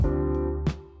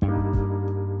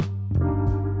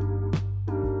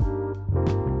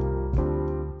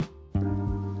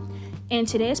In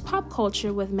today's pop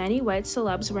culture, with many white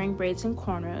celebs wearing braids and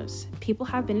cornrows, people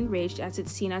have been enraged as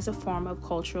it's seen as a form of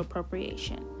cultural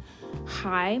appropriation.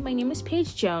 Hi, my name is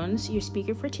Paige Jones, your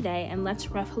speaker for today, and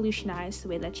let's revolutionize the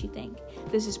way that you think.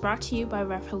 This is brought to you by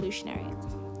Revolutionary.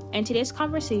 In today's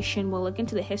conversation, we'll look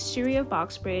into the history of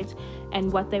box braids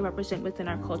and what they represent within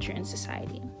our culture and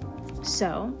society.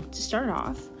 So, to start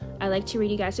off, I like to read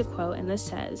you guys a quote, and this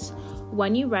says,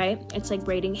 "When you write, it's like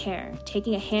braiding hair,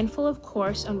 taking a handful of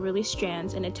coarse, unruly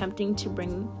strands and attempting to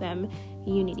bring them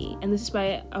unity." And this is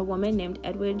by a woman named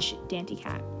Edwidge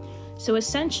Danticat. So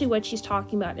essentially what she's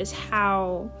talking about is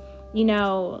how,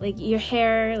 like your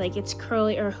hair, like it's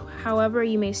curly or however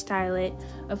you may style it.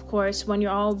 Of course, when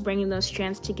you're all bringing those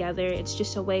strands together, it's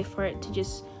just a way for it to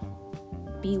just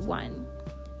be one.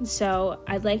 So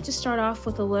I'd like to start off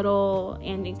with a little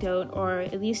anecdote, or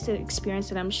at least an experience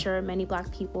that I'm sure many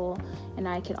Black people and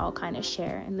I could all kind of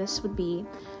share. And this would be,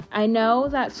 I know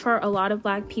that for a lot of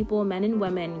Black people, men and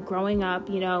women, growing up,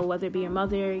 whether it be your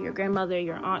mother, your grandmother,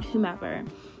 your aunt, whomever,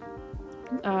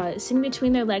 sitting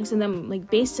between their legs and them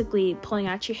like basically pulling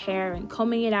out your hair and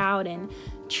combing it out and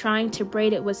trying to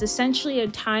braid it was essentially a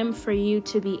time for you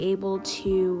to be able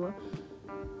to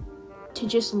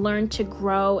just learn to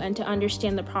grow and to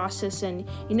understand the process. And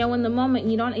in the moment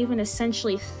you don't even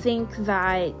essentially think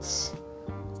that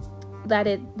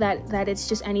it's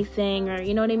just anything, or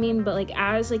you know what I mean, but like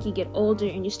as you get older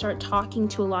and you start talking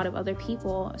to a lot of other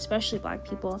people, especially Black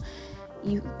people,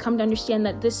 you come to understand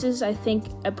that this is, I think,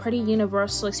 a pretty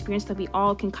universal experience that we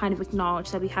all can kind of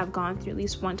acknowledge that we have gone through at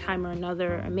least one time or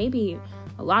another, or maybe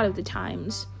a lot of the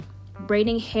times.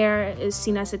 Braiding hair is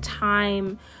seen as a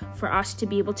time for us to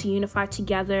be able to unify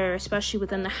together, especially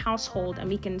within the household, and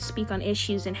we can speak on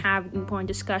issues and have important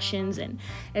discussions, and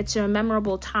it's a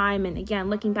memorable time. And again,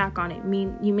 looking back on it,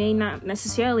 you may not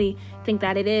necessarily think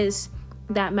that it is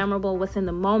that memorable within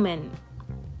the moment,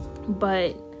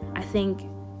 but I think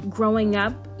growing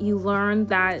up, you learn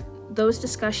that those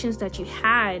discussions that you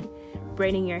had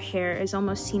braiding your hair is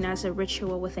almost seen as a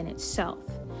ritual within itself.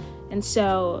 And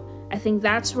so I think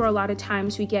that's where a lot of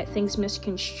times we get things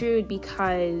misconstrued,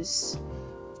 because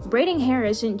braiding hair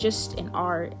isn't just an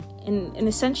art, and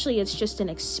essentially it's just an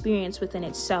experience within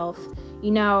itself.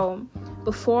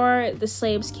 Before the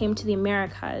slaves came to the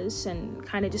Americas and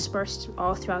kind of dispersed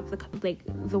all throughout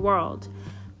the world,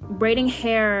 braiding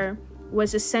hair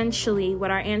was essentially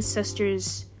what our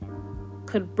ancestors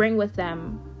could bring with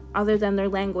them other than their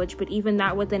language, but even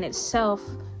that within itself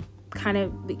kind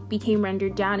of became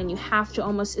rendered down, and you have to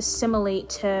almost assimilate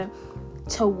to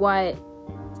what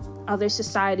other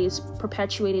societies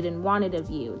perpetuated and wanted of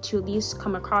you, to at least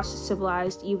come across as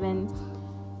civilized, even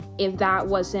if that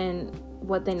wasn't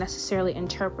what they necessarily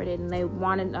interpreted, and they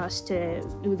wanted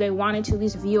to at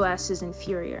least view us as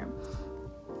inferior.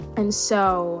 And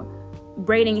so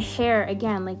braiding hair,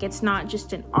 again, it's not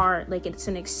just an art, it's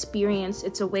an experience,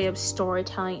 it's a way of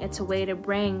storytelling, it's a way to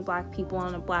bring Black people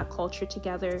and a Black culture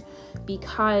together,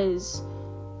 because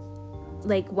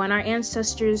when our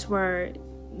ancestors were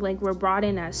brought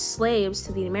in as slaves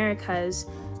to the Americas,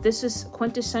 this is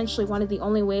quintessentially one of the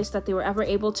only ways that they were ever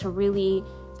able to really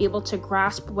be able to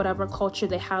grasp whatever culture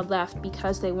they had left,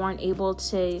 because they weren't able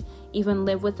to even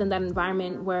live within that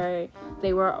environment where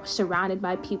they were surrounded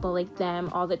by people like them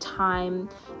all the time,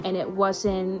 and it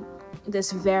wasn't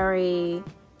this very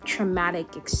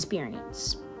traumatic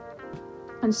experience.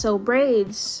 And so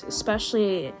braids,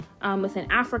 especially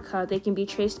within Africa, they can be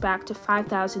traced back to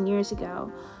 5,000 years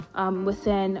ago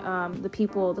within the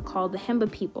people called the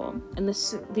Himba people, and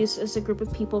this is a group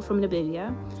of people from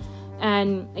Namibia.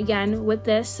 And again, with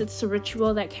this, it's a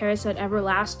ritual that carries out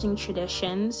everlasting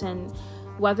traditions, and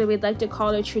whether we'd like to call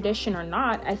it a tradition or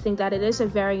not, I think that it is a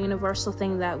very universal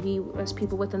thing that we, as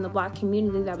people within the Black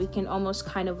community, that we can almost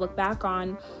kind of look back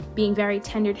on, being very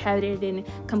tender-headed and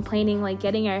complaining,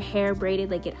 getting our hair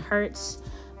braided, it hurts.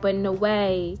 But in a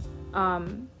way,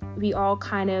 we all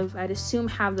kind of, I'd assume,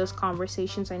 have those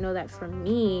conversations. I know that for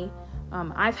me,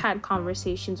 I've had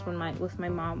conversations with my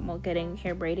mom while getting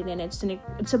hair braided, and it's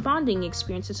a bonding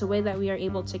experience. It's a way that we are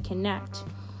able to connect,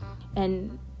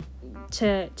 and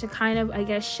to kind of, I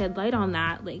guess, shed light on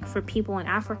that. For people in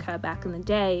Africa back in the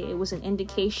day, it was an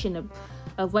indication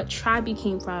of what tribe you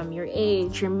came from, your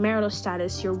age, your marital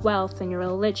status, your wealth, and your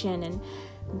religion. And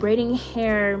braiding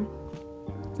hair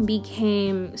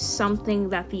became something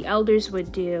that the elders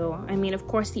would do. I mean, of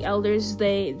course, the elders,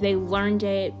 they learned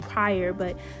it prior,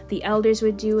 but the elders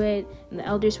would do it, and the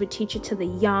elders would teach it to the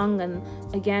young, and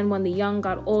again, when the young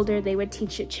got older, they would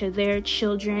teach it to their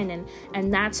children,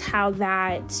 and that's how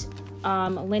that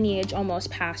lineage almost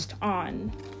passed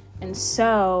on. And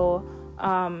so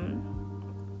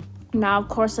Now, of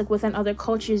course, like within other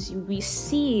cultures, we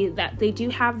see that they do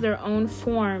have their own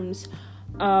forms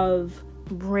of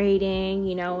braiding.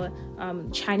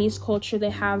 Chinese culture, they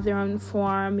have their own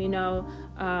form. The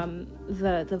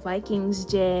Vikings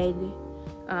did,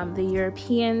 the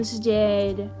Europeans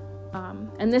did,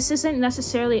 and this isn't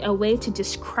necessarily a way to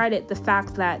discredit the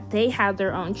fact that they had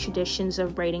their own traditions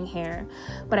of braiding hair,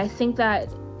 but I think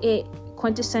that it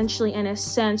quintessentially, in a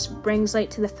sense, brings light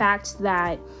to the fact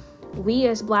that we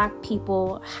as Black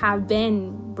people have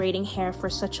been braiding hair for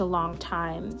such a long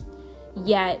time.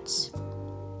 Yet,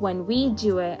 when we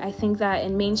do it, I think that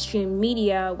in mainstream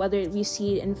media, whether we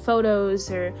see it in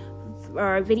photos or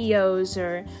videos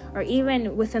or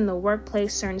even within the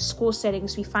workplace or in school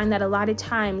settings, we find that a lot of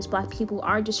times Black people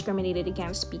are discriminated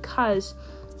against because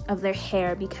of their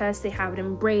hair, because they have it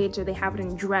in braids or they have it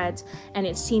in dreads, and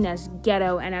it's seen as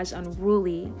ghetto and as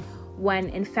unruly, when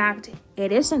in fact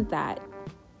it isn't that.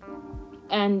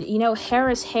 And hair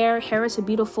is hair is a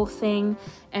beautiful thing,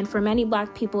 and for many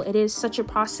Black people it is such a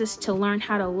process to learn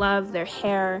how to love their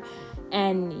hair.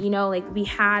 And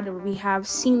we have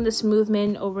seen this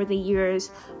movement over the years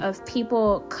of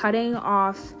people cutting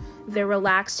off their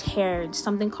relaxed hair. It's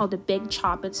something called a big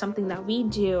chop. It's something that we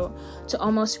do to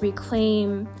almost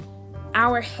reclaim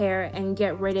our hair and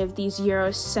get rid of these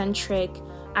Eurocentric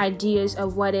ideas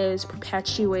of what is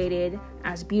perpetuated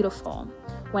as beautiful,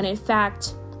 when in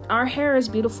fact our hair is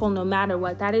beautiful no matter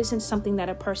what. That isn't something that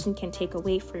a person can take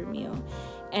away from you.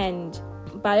 And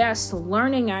by us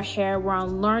learning our hair, we're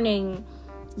unlearning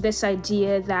this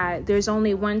idea that there's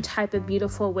only one type of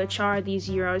beautiful, which are these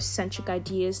Eurocentric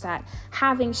ideas that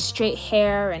having straight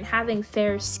hair and having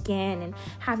fair skin and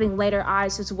having lighter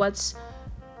eyes is what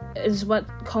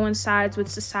coincides with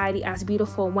society as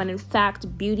beautiful, when in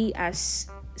fact beauty as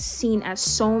seen as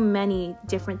so many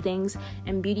different things,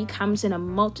 and beauty comes in a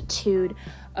multitude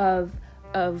of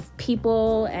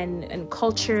people and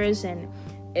cultures, and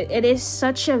it is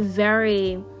such a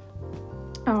very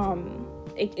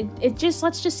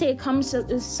let's just say it comes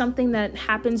as something that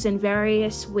happens in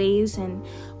various ways, and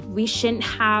we shouldn't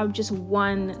have just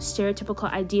one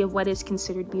stereotypical idea of what is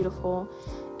considered beautiful.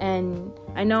 And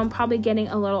I know I'm probably getting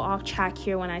a little off track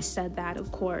here when I said that,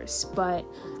 of course, but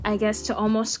I guess to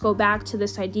almost go back to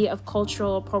this idea of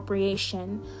cultural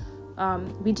appropriation,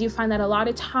 we do find that a lot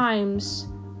of times,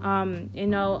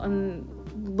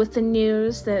 with the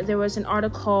news, that there was an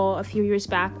article a few years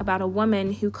back about a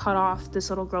woman who cut off this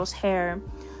little girl's hair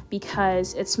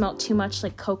because it smelled too much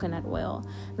like coconut oil.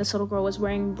 This little girl was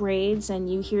wearing braids,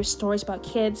 and you hear stories about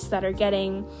kids that are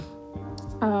getting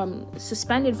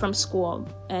suspended from school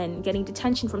and getting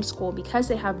detention from school because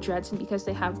they have dreads and because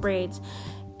they have braids,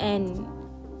 and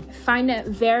find it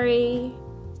very,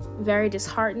 very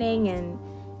disheartening. And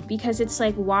because it's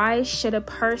like, why should a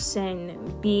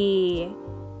person be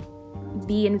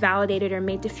invalidated or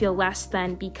made to feel less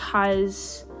than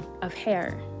because of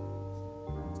hair?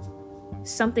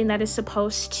 Something that is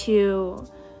supposed to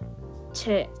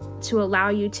allow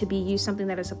you to be you, something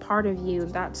that is a part of you.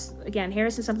 That's, again, hair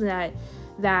isn't something that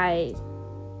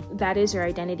is your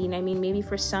identity. And I mean, maybe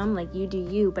for some, like, you do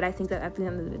you, but I think that at the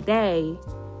end of the day,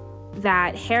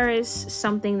 that hair is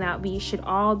something that we should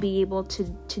all be able to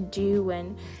do,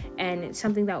 and it's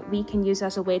something that we can use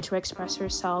as a way to express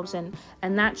ourselves, and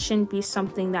that shouldn't be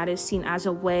something that is seen as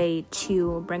a way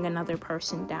to bring another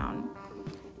person down.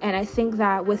 And I think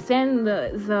that within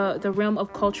the realm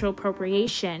of cultural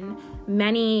appropriation,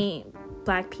 many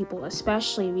Black people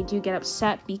especially, we do get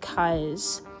upset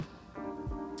because,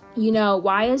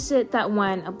 why is it that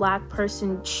when a Black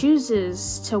person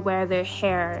chooses to wear their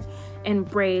hair in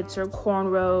braids or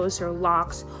cornrows or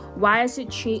locks, why is it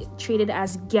treated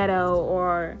as ghetto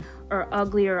or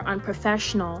ugly or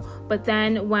unprofessional? But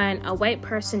then when a white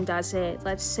person does it,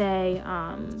 let's say,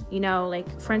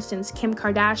 like for instance, Kim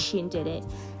Kardashian did it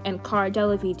and Cara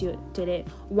Delevingne did it,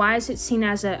 why is it seen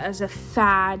as a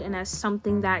fad and as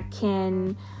something that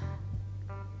can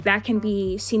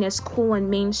be seen as cool and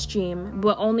mainstream,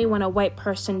 but only when a white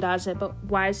person does it? But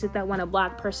why is it that when a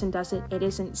Black person does it, it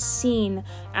isn't seen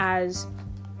as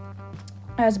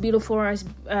beautiful or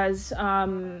as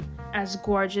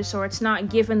gorgeous, or it's not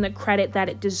given the credit that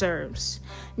it deserves?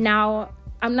 Now,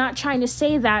 I'm not trying to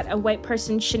say that a white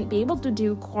person shouldn't be able to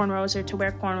do cornrows or to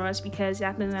wear cornrows, because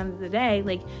at the end of the day,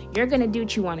 like, you're gonna do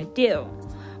what you want to do.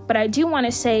 But I do want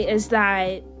to say is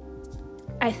that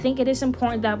I think it is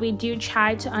important that we do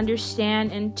try to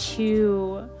understand and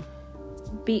to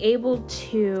be able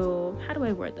to, how do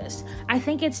I word this? I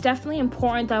think it's definitely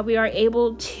important that we are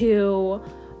able to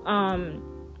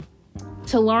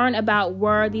learn about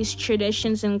where these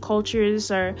traditions and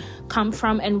cultures come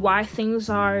from and why things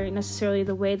are necessarily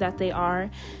the way that they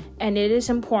are. And it is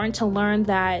important to learn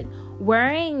that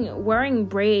wearing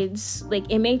braids,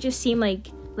 like, it may just seem like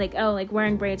oh, like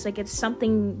wearing braids, like it's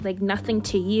something like nothing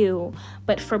to you,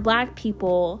 but for Black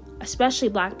people, especially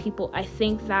Black people, I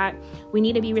think that we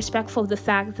need to be respectful of the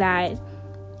fact that,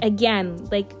 again,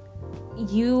 like,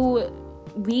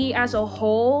 we as a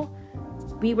whole,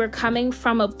 we were coming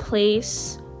from a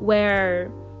place where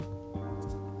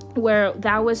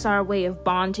that was our way of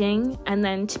bonding, and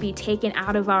then to be taken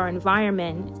out of our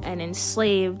environment and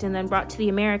enslaved and then brought to the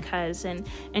Americas and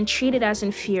treated as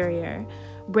inferior.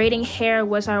 Braiding hair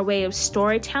was our way of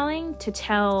storytelling, to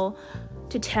tell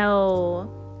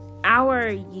our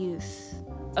youth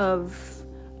of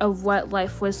what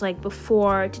life was like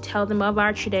before, to tell them of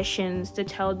our traditions, to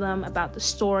tell them about the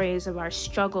stories of our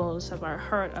struggles, of our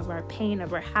hurt, of our pain,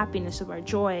 of our happiness, of our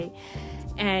joy.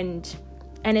 And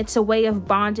it's a way of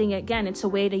bonding. Again, it's a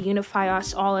way to unify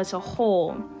us all as a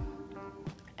whole.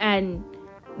 And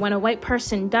when a white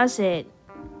person does it,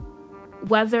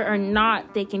 whether or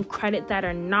not they can credit that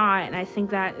or not, and I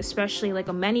think that especially,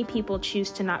 like, many people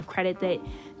choose to not credit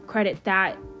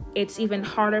that, it's even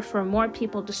harder for more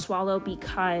people to swallow,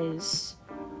 because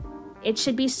it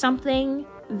should be something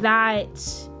that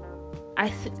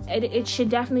it should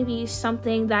definitely be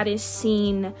something that is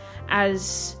seen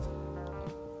as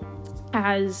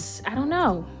I don't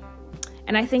know.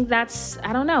 And I think that's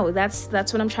what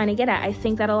I'm trying to get at. I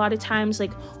think that a lot of times,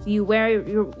 like,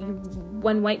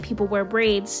 when white people wear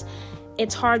braids,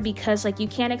 it's hard because, like, you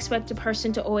can't expect a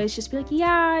person to always just be like,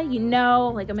 yeah,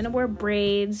 like, I'm gonna wear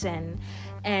braids and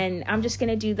I'm just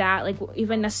gonna do that, like,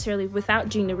 even necessarily without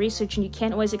doing the research. And you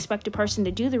can't always expect a person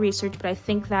to do the research, but I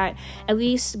think that at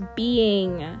least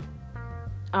being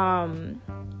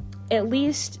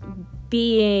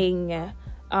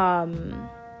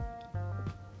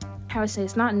how I say,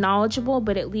 it's not knowledgeable,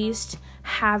 but at least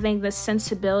having the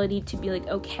sensibility to be like,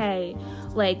 okay,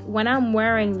 like, when I'm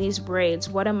wearing these braids,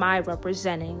 what am I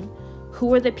representing?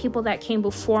 Who are the people that came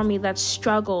before me that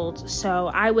struggled so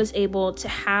I was able to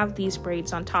have these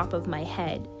braids on top of my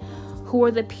head? Who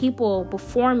are the people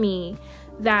before me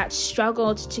that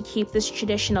struggled to keep this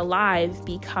tradition alive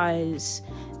because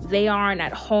they aren't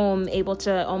at home able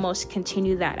to almost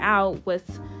continue that out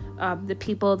with the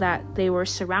people that they were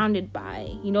surrounded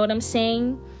by? You know what I'm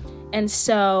saying? And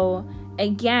so,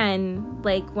 again,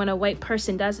 like, when a white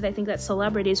person does it, I think that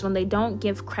celebrities, when they don't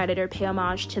give credit or pay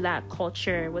homage to that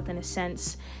culture, within a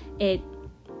sense, it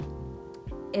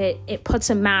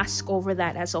puts a mask over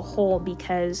that as a whole,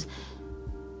 because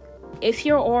if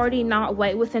you're already not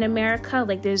white within America,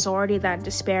 like, there's already that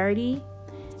disparity,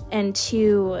 and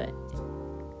to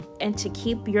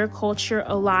keep your culture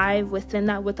alive within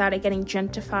that without it getting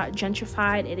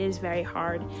gentrified, it is very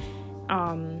hard.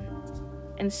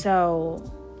 And so,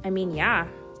 I mean, yeah,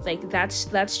 like, that's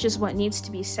just what needs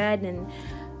to be said. And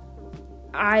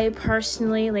I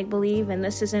personally, like, believe, and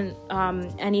this isn't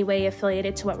any way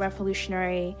affiliated to what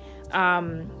Revolutionary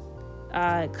kind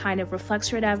of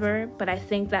reflects or whatever, but I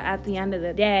think that at the end of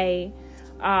the day,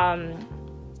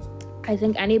 I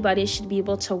think anybody should be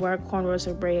able to wear cornrows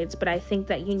or braids, but I think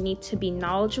that you need to be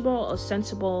knowledgeable or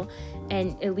sensible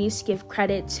and at least give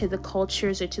credit to the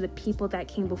cultures or to the people that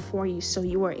came before you, so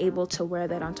you are able to wear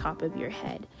that on top of your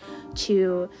head.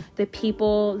 To the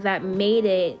people that made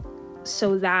it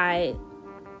so that,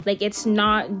 like, it's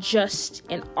not just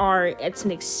an art, it's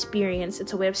an experience,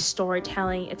 it's a way of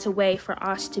storytelling, it's a way for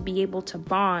us to be able to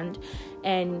bond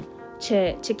and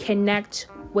to connect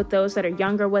with those that are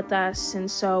younger with us, and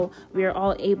so we are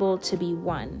all able to be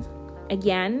one.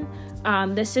 Again,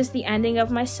 this is the ending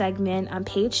of my segment. I'm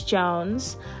Paige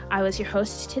Jones. I was your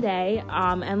host today,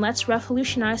 and let's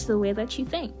revolutionize the way that you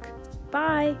think.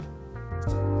 Bye!